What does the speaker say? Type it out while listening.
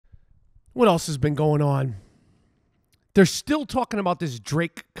What else has been going on? They're still talking about this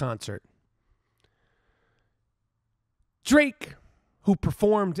Drake concert. Drake, who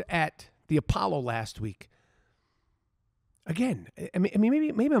performed at the Apollo last week. Again, I mean,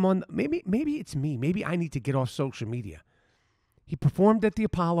 maybe I'm on. Maybe it's me. Maybe I need to get off social media. He performed at the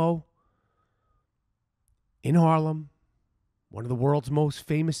Apollo in Harlem, one of the world's most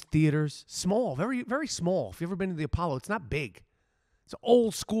famous theaters. Small, very, very small. If you've ever been to the Apollo, it's not big. It's an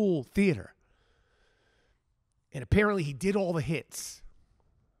old school theater. And apparently he did all the hits.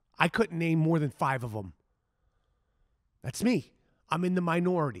 I couldn't name more than 5 of them. That's me. I'm in the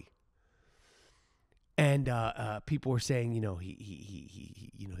minority. And people were saying,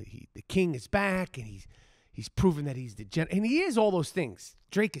 the king is back, and he's proven that he's the and he is all those things.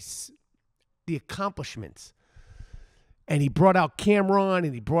 Drake is the accomplishments, and he brought out Cameron,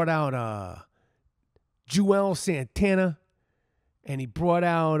 and he brought out Joel Santana, and he brought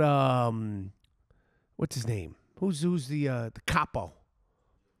out what's his name? Who's the capo?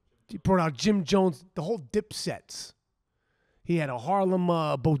 He brought out Jim Jones, the whole dip sets. He had a Harlem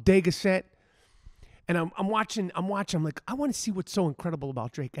bodega set. And I'm watching, I'm like, I want to see what's so incredible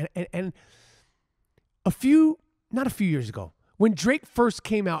about Drake. And not a few years ago, when Drake first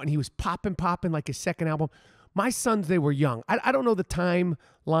came out and he was popping like his second album, my sons, they were young. I don't know the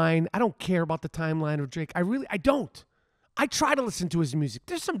timeline. I don't care about the timeline of Drake. I don't. I try to listen to his music.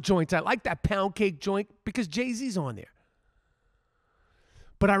 There's some joints. I like that Pound Cake joint because Jay-Z's on there.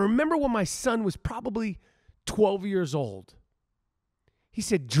 But I remember when my son was probably 12 years old, he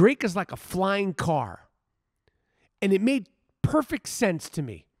said, Drake is like a flying car. And it made perfect sense to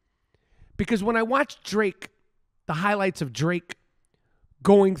me. Because when I watched Drake, the highlights of Drake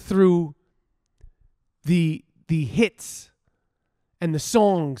going through the hits and the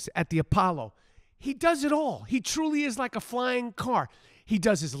songs at the Apollo, he does it all. He truly is like a flying car. He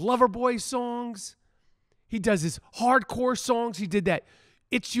does his Loverboy songs. He does his hardcore songs. He did that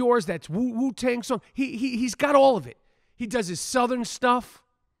It's Yours, that's Wu-Tang song. He's got all of it. He does his Southern stuff.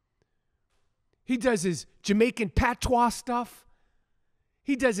 He does his Jamaican patois stuff.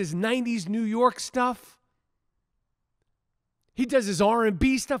 He does his 90s New York stuff. He does his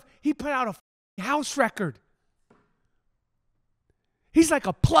R&B stuff. He put out a house record. He's like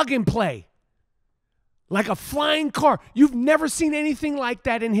a plug and play. Like a flying car. You've never seen anything like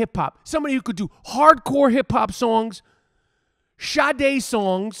that in hip-hop. Somebody who could do hardcore hip-hop songs, Sade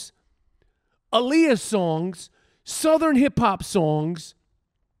songs, Aaliyah songs, Southern hip-hop songs,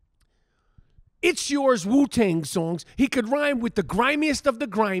 It's Yours Wu-Tang songs. He could rhyme with the grimiest of the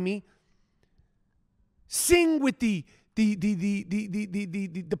grimy, sing with the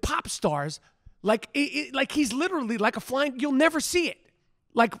pop stars, like he's literally like a flying, you'll never see it.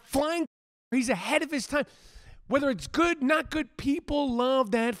 Like flying, he's ahead of his time. Whether it's good, not good, people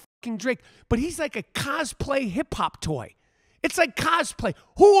love that fucking Drake. But he's like a cosplay hip-hop toy. It's like cosplay.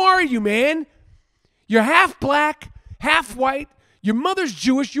 Who are you, man? You're half black, half white. Your mother's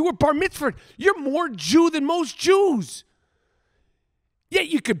Jewish. You were bar mitzvahed. You're more Jew than most Jews. Yeah,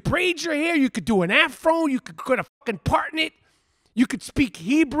 you could braid your hair. You could do an afro. You could go to fucking part in it. You could speak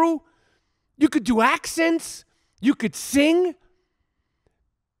Hebrew. You could do accents. You could sing.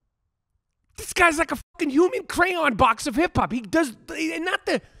 This guy's like a fucking human crayon box of hip-hop. He does, not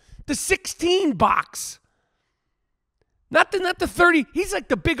the 16 box. Not the 30. He's like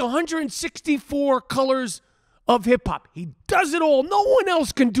the big 164 colors of hip-hop. He does it all. No one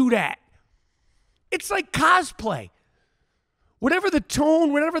else can do that. It's like cosplay. Whatever the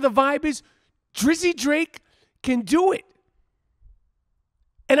tone, whatever the vibe is, Drizzy Drake can do it.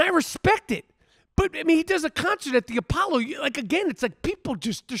 And I respect it. But, I mean, he does a concert at the Apollo. Like, again, it's like people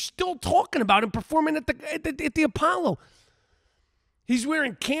just, they're still talking about him performing at the Apollo. He's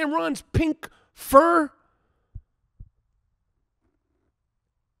wearing Cameron's pink fur.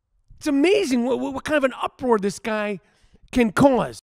 It's amazing what kind of an uproar this guy can cause.